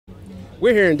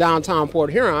We're here in downtown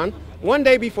Port Huron, one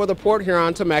day before the Port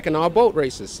Huron to Mackinac boat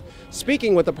races,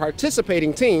 speaking with the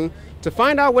participating team to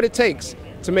find out what it takes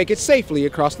to make it safely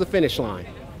across the finish line.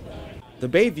 The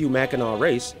Bayview Mackinac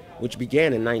Race, which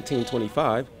began in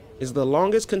 1925, is the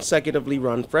longest consecutively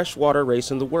run freshwater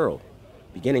race in the world,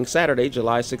 beginning Saturday,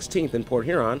 July 16th in Port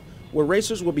Huron, where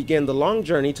racers will begin the long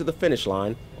journey to the finish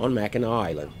line on Mackinac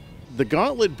Island. The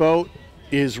Gauntlet boat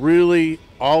is really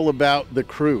all about the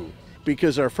crew,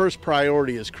 because our first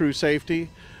priority is crew safety,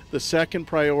 the second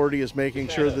priority is making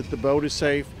sure that the boat is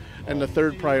safe, and the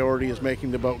third priority is making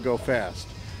the boat go fast.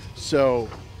 So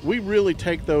we really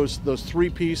take those three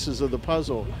pieces of the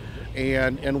puzzle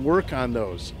and work on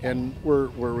those, and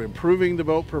we're improving the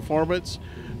boat performance,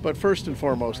 but first and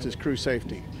foremost is crew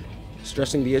safety.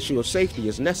 Stressing the issue of safety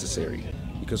is necessary,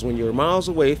 because when you're miles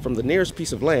away from the nearest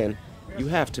piece of land, you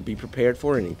have to be prepared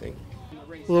for anything.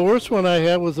 Well, the worst one I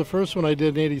had was the first one I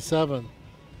did in '87.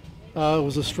 It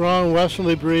was a strong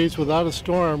westerly breeze without a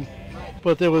storm,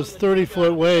 but there was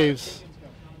 30-foot waves,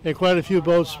 and quite a few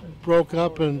boats broke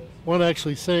up, and one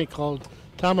actually sank, called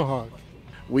Tomahawk.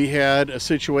 We had a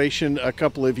situation a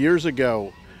couple of years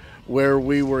ago where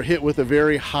we were hit with a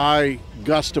very high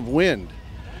gust of wind,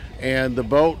 and the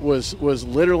boat was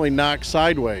literally knocked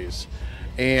sideways,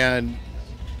 and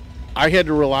I had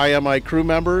to rely on my crew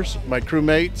members, my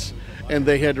crewmates, and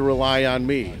they had to rely on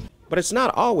me. But it's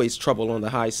not always trouble on the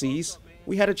high seas.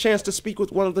 We had a chance to speak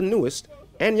with one of the newest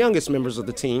and youngest members of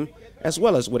the team, as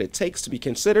well as what it takes to be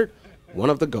considered one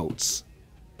of the GOATs.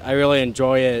 I really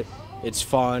enjoy it. It's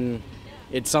fun.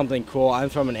 It's something cool. I'm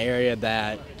from an area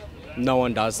that no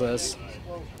one does this,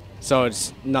 so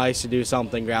it's nice to do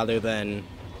something rather than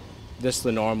just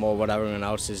the normal, what everyone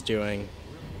else is doing.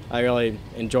 I really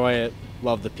enjoy it,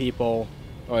 love the people,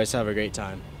 always have a great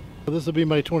time. This will be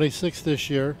my 26th this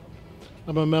year.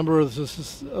 I'm a member of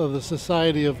the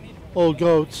Society of Old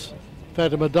Goats. In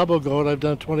fact, I'm a double goat. I've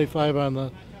done 25 on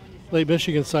the Lake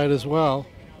Michigan side as well.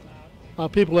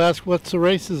 People ask what's the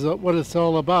race is, what it's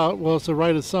all about. Well, it's a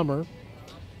rite of summer.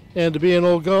 And to be an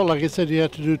old goat, like I said, you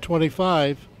have to do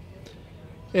 25.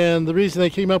 And the reason they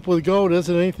came up with goat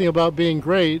isn't anything about being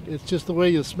great. It's just the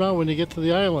way you smell when you get to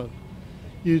the island.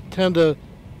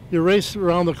 You race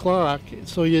around the clock,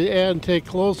 so you add and take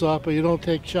clothes off, but you don't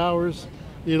take showers,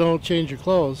 you don't change your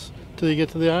clothes till you get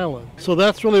to the island. So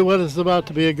that's really what it's about,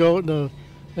 to be a goat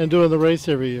and doing the race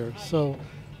every year. So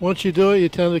once you do it, you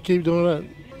tend to keep doing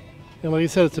it. And like I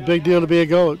said, it's a big deal to be a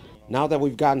goat. Now that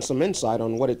we've gotten some insight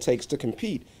on what it takes to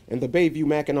compete in the Bayview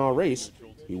Mackinac Race,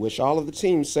 we wish all of the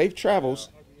teams safe travels,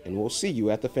 and we'll see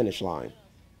you at the finish line.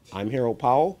 I'm Harold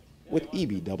Powell with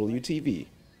EBW TV.